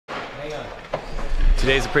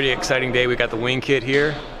Today's a pretty exciting day. We got the wing kit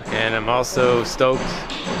here, and I'm also stoked.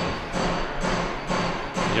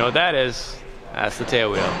 You know what that is? That's the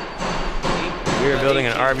tail wheel. We are building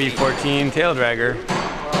an RV14 tail dragger,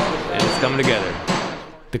 and it's coming together.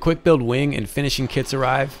 The quick build wing and finishing kits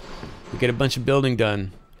arrive. We get a bunch of building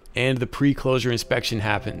done, and the pre-closure inspection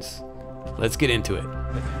happens. Let's get into it.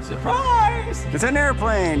 Surprise! It's an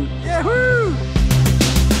airplane! Yahoo!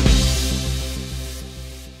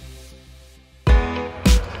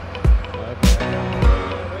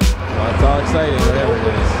 It's all exciting, whatever it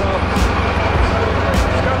is.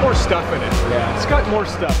 It's got more stuff in it. Yeah. It's got more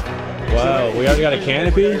stuff. Wow, we already got a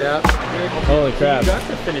canopy? Yeah. Holy crap. You got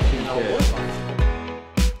the finishing kit.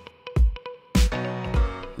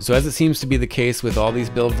 So as it seems to be the case with all these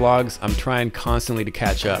build vlogs, I'm trying constantly to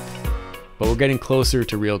catch up. But we're getting closer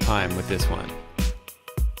to real time with this one.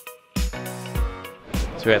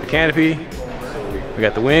 So we got the canopy, we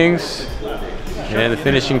got the wings, and the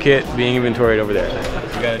finishing kit being inventoried over there.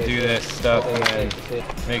 We gotta do this stuff and then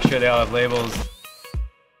make sure they all have labels.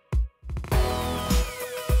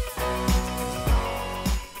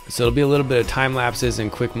 So it'll be a little bit of time lapses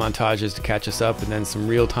and quick montages to catch us up, and then some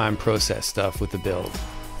real-time process stuff with the build.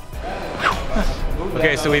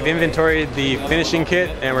 Okay, so we've inventoried the finishing kit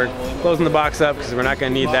and we're closing the box up because we're not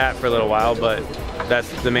going to need that for a little while, but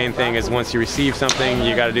that's the main thing is once you receive something,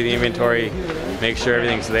 you got to do the inventory, make sure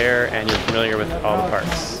everything's there and you're familiar with all the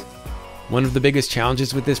parts. One of the biggest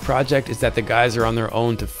challenges with this project is that the guys are on their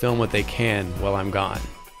own to film what they can while I'm gone.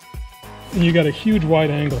 And you got a huge wide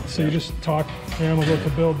angle, so you just talk, hey, I'm about to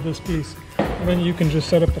build this piece, and then you can just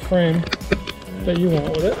set up the frame that you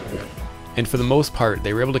want with it. And for the most part,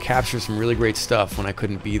 they were able to capture some really great stuff when I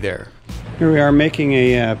couldn't be there. Here we are making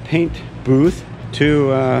a paint booth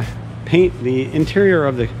to paint the interior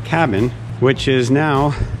of the cabin, which is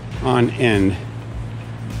now on end,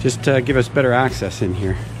 just to give us better access in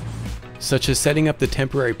here. Such as setting up the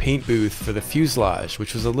temporary paint booth for the fuselage,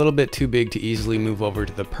 which was a little bit too big to easily move over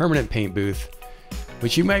to the permanent paint booth,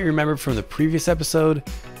 which you might remember from the previous episode,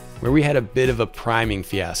 where we had a bit of a priming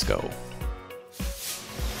fiasco.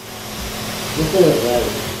 Look at it, right?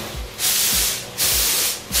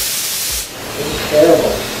 It's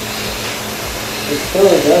terrible. It's so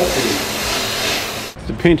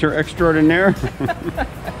dusty. The painter extraordinaire.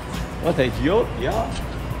 What a joke, yeah.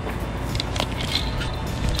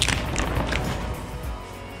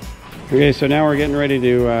 Okay, so now we're getting ready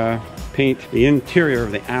to paint the interior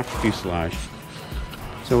of the aft fuselage.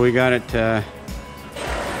 So we got it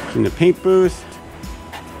in the paint booth.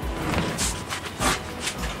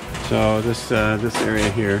 So this area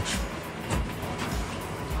here,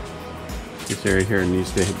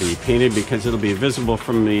 needs to be painted because it'll be visible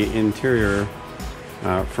from the interior,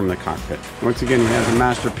 from the cockpit. Once again, we have the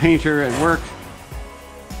master painter at work.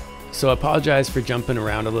 So I apologize for jumping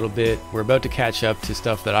around a little bit. We're about to catch up to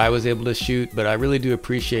stuff that I was able to shoot, but I really do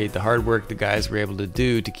appreciate the hard work the guys were able to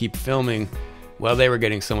do to keep filming while they were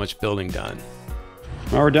getting so much building done.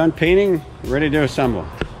 Now we're done painting, ready to assemble.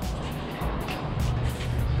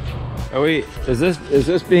 Are we, is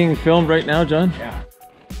this being filmed right now, John? Yeah.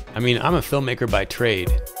 I mean, I'm a filmmaker by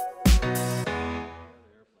trade.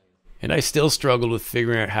 And I still struggled with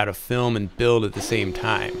figuring out how to film and build at the same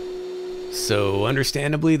time. So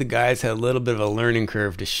understandably, the guys had a little bit of a learning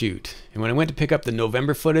curve to shoot. And when I went to pick up the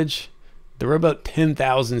November footage, there were about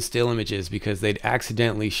 10,000 still images because they'd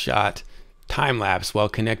accidentally shot time-lapse while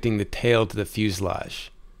connecting the tail to the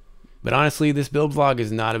fuselage. But honestly, this build vlog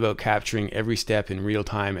is not about capturing every step in real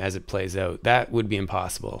time as it plays out. That would be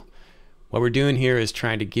impossible. What we're doing here is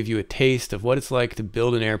trying to give you a taste of what it's like to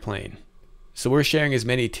build an airplane. So we're sharing as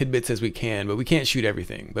many tidbits as we can, but we can't shoot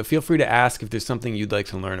everything. But feel free to ask if there's something you'd like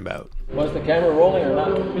to learn about. Was the camera rolling or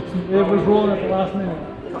not? It was rolling at the last minute.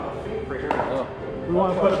 Oh. We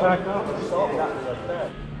want to put it back up.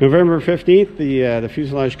 November 15th, the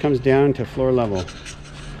fuselage comes down to floor level.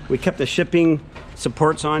 We kept the shipping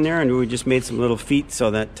supports on there, and we just made some little feet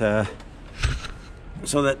so that the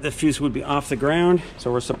fuse would be off the ground.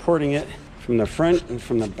 So we're supporting it from the front and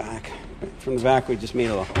from the back. From the back, we just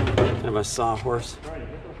made a little kind of a sawhorse.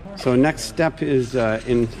 So next step is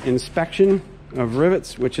inspection of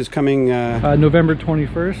rivets, which is coming November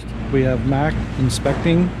 21st. We have Mac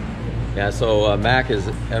inspecting. Yeah, so Mac is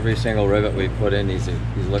every single rivet we put in, he's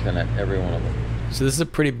looking at every one of them. So this is a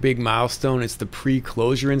pretty big milestone. It's the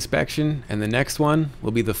pre-closure inspection, and the next one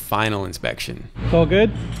will be the final inspection. It's all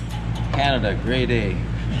good? Canada, grade A.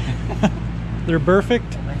 They're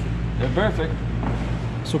perfect? They're perfect.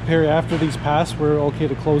 So Perry, after these pass, we're okay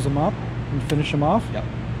to close them up and finish them off? Yep.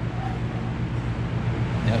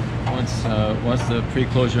 Yep. Once the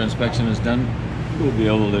pre-closure inspection is done, we'll be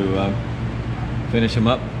able to finish them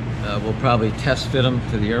up. We'll probably test fit them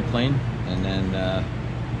to the airplane and then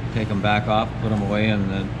take them back off, put them away, and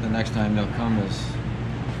the next time they'll come is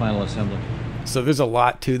final assembly. So there's a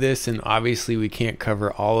lot to this, and obviously we can't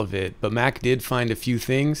cover all of it, but Mac did find a few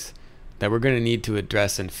things that we're going to need to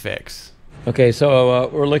address and fix. Okay, so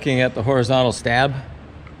we're looking at the horizontal stab.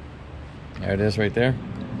 There it is right there.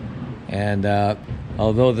 And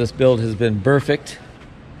although this build has been perfect,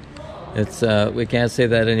 it's we can't say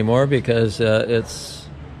that anymore because it's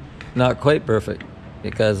not quite perfect,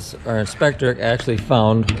 because our inspector actually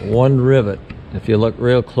found one rivet. If you look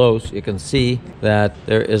real close, you can see that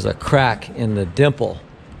there is a crack in the dimple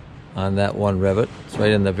on that one rivet. It's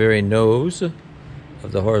right in the very nose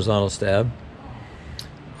of the horizontal stab.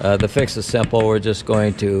 The fix is simple. We're just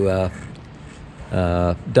going to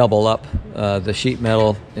double up the sheet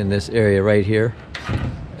metal in this area right here,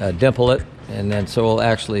 dimple it, and then so we'll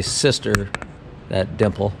actually sister that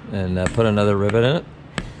dimple and put another rivet in it,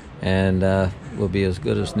 and we'll be as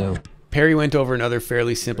good as new. Perry went over another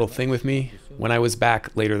fairly simple thing with me when I was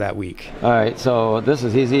back later that week. All right, so this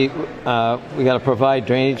is easy. We got to provide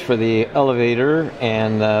drainage for the elevator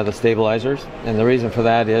and the stabilizers, and the reason for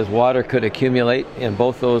that is water could accumulate in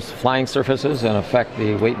both those flying surfaces and affect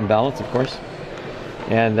the weight and balance, of course.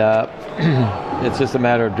 And it's just a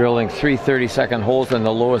matter of drilling 3 30-second holes in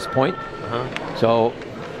the lowest point. So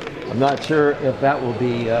I'm not sure if that will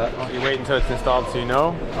be... You wait until it's installed so you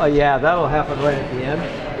know? Yeah, that'll happen right at the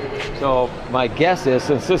end. So my guess is,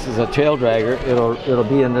 since this is a tail dragger, it'll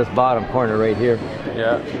be in this bottom corner right here.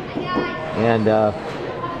 Yeah. And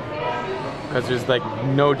because there's like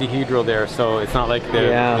no dehedral there, so it's not like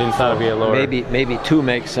the inside will be a lower. Maybe 2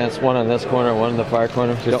 makes sense. One in this corner, one in the far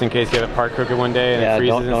corner. Just in case you have it parked crooked one day and it freezes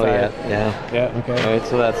don't know inside. yet. Yeah. Okay. All right,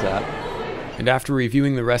 so that's that. And after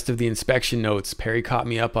reviewing the rest of the inspection notes, Perry caught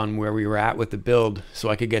me up on where we were at with the build so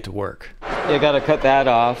I could get to work. You got to cut that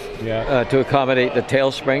off Yeah. to accommodate the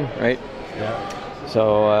tail spring, right? Yeah.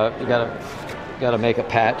 So you got to make a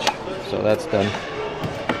patch. So that's done.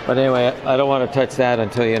 But anyway, I don't want to touch that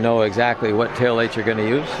until you know exactly what tail light you're going to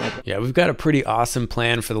use. Yeah, we've got a pretty awesome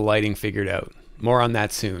plan for the lighting figured out. More on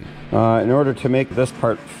that soon. In order to make this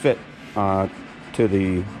part fit to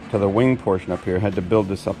the wing portion up here, I had to build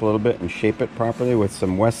this up a little bit and shape it properly with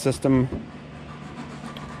some West system.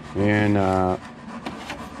 And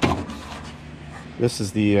this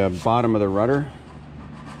is the bottom of the rudder.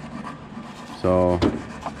 So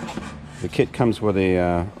the kit comes with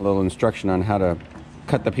a little instruction on how to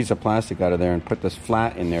cut the piece of plastic out of there and put this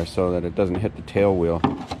flat in there so that it doesn't hit the tail wheel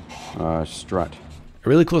strut. A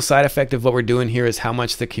really cool side effect of what we're doing here is how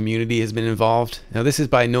much the community has been involved. Now, this is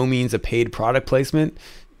by no means a paid product placement,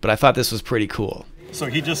 but I thought this was pretty cool. So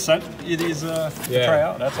he just sent you these to try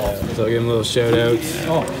out? That's awesome. So I'll give him a little shout out.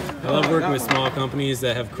 I love working with small companies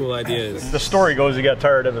that have cool ideas. The story goes he got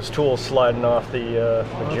tired of his tools sliding off the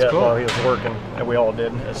jet while he was working, and we all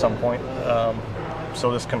did at some point. So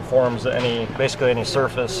this conforms to basically any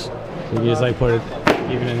surface. You can just like put it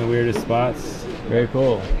even in the weirdest spots. Very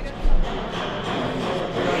cool.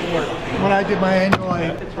 When I did my annual,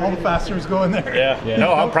 all the fasteners go in there. Yeah.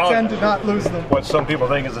 No, I'm proud. Tend to not lose them. What some people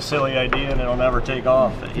think is a silly idea and it'll never take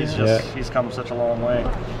off. He's come such a long way.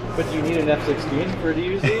 But do you need an F-16 for to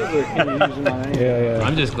use these, or can you use them on any? Yeah.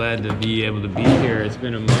 I'm just glad to be able to be here. It's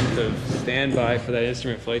been a month of standby for that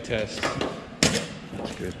instrument flight test.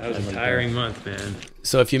 That was a tiring month, man.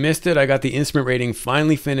 So if you missed it, I got the instrument rating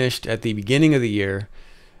finally finished at the beginning of the year.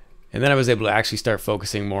 And then I was able to actually start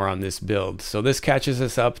focusing more on this build. So this catches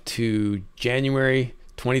us up to January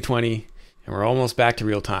 2020, and we're almost back to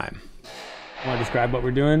real time. Want to describe what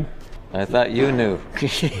we're doing? I thought you knew.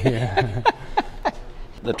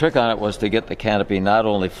 The trick on it was to get the canopy not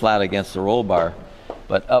only flat against the roll bar,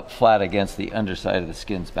 but up flat against the underside of the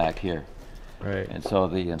skins back here. Right. And so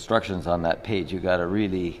the instructions on that page, you got to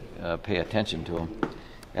really pay attention to them.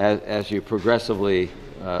 As you progressively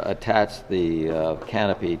attach the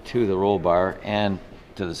canopy to the roll bar and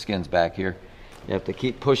to the skins back here, you have to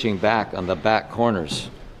keep pushing back on the back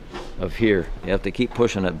corners of here. You have to keep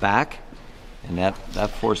pushing it back, and that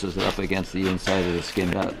forces it up against the inside of the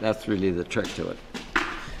skin. That's really the trick to it.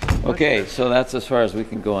 Okay, so that's as far as we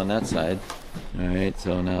can go on that side. All right,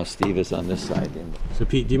 so now Steve is on this side. So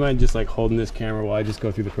Pete, do you mind just like holding this camera while I just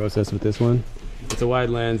go through the process with this one? It's a wide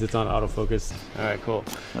lens, it's on autofocus. All right, cool.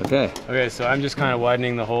 Okay, so I'm just kind of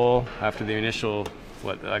widening the hole after the initial,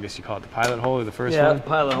 what I guess you call it the pilot hole, or the first one? Yeah,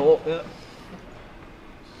 pilot hole, yeah.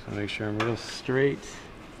 So make sure I'm real straight.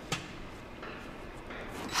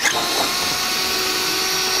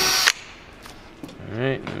 All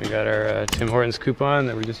right, and we got our Tim Hortons coupon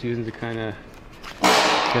that we're just using to kind of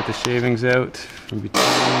Get the shavings out from between.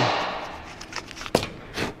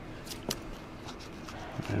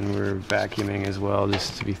 And we're vacuuming as well,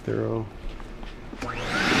 just to be thorough.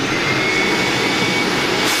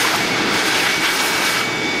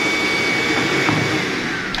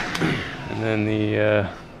 And then the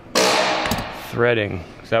threading.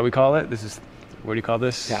 Is that what we call it? This is, what do you call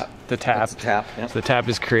this? Tap. The tap. That's a tap, yeah. So the tap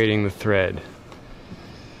is creating the thread.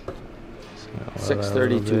 So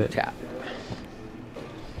 632 tap.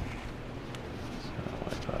 So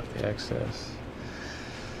wipe off the excess.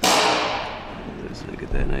 Just so get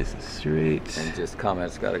that nice and straight. And just comment,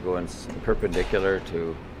 it's got to go in perpendicular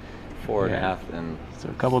to 4.5 and. So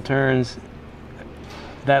a couple turns.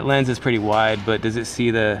 That lens is pretty wide, but does it see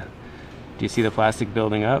the? Do you see the plastic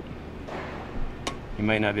building up? You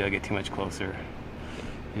might not be able to get too much closer.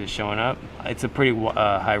 Is it showing up? It's a pretty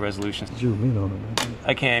high resolution. Zoom in on it.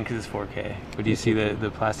 I can because it's 4K. But do you see the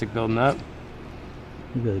plastic building up?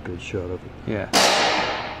 You got a good shot of it. Yeah.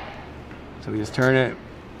 So we just turn it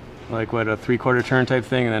like what, a 3/4 turn type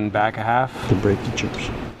thing, and then back a half. To break the chips.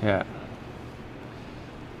 Yeah.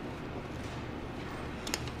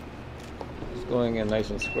 It's going in nice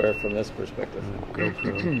and square from this perspective.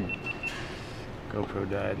 GoPro. GoPro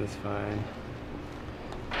died, that's fine.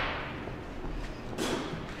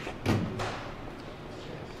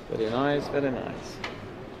 Very nice, very nice.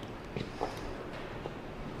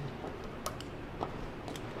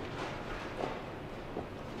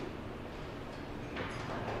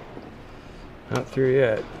 Not through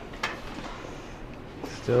yet.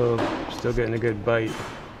 Still getting a good bite.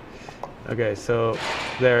 Okay, so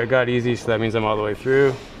there, it got easy, so that means I'm all the way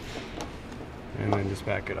through. And then just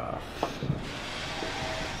back it off.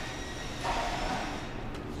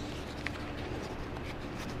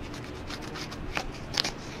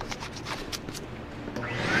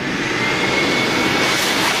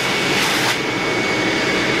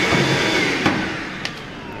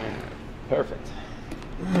 Perfect.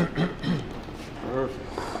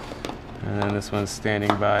 And then this one's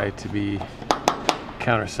standing by to be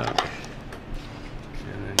countersunk.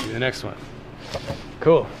 And then do the next one.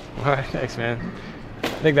 Cool. All right, thanks, man. I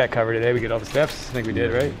think that covered it. We get all the steps. I think we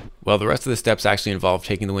did, right? Well, the rest of the steps actually involve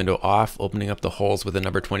taking the window off, opening up the holes with a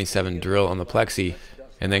number 27 drill on the plexi,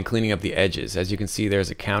 and then cleaning up the edges. As you can see, there's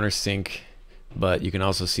a countersink, but you can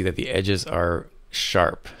also see that the edges are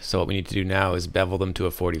sharp. So what we need to do now is bevel them to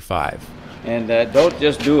a 45. And don't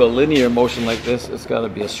just do a linear motion like this. It's got to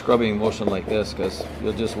be a scrubbing motion like this, because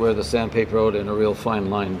you'll just wear the sandpaper out in a real fine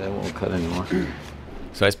line that won't cut anymore.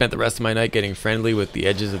 So I spent the rest of my night getting friendly with the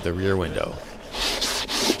edges of the rear window.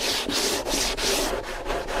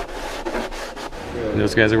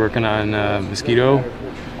 Those guys are working on mosquito.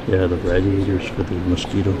 Yeah, the radiators for the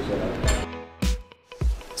mosquito.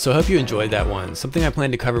 So I hope you enjoyed that one. Something I plan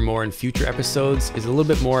to cover more in future episodes is a little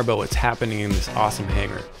bit more about what's happening in this awesome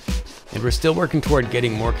hangar. And we're still working toward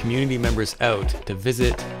getting more community members out to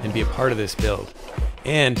visit and be a part of this build.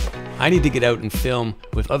 And I need to get out and film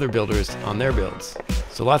with other builders on their builds.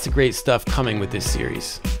 So lots of great stuff coming with this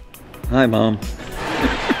series. Hi, Mom.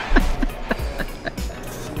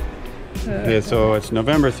 Okay, so it's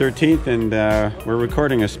November 13th and we're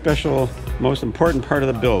recording a special, most important part of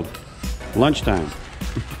the build, lunchtime.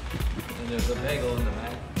 And there's a bagel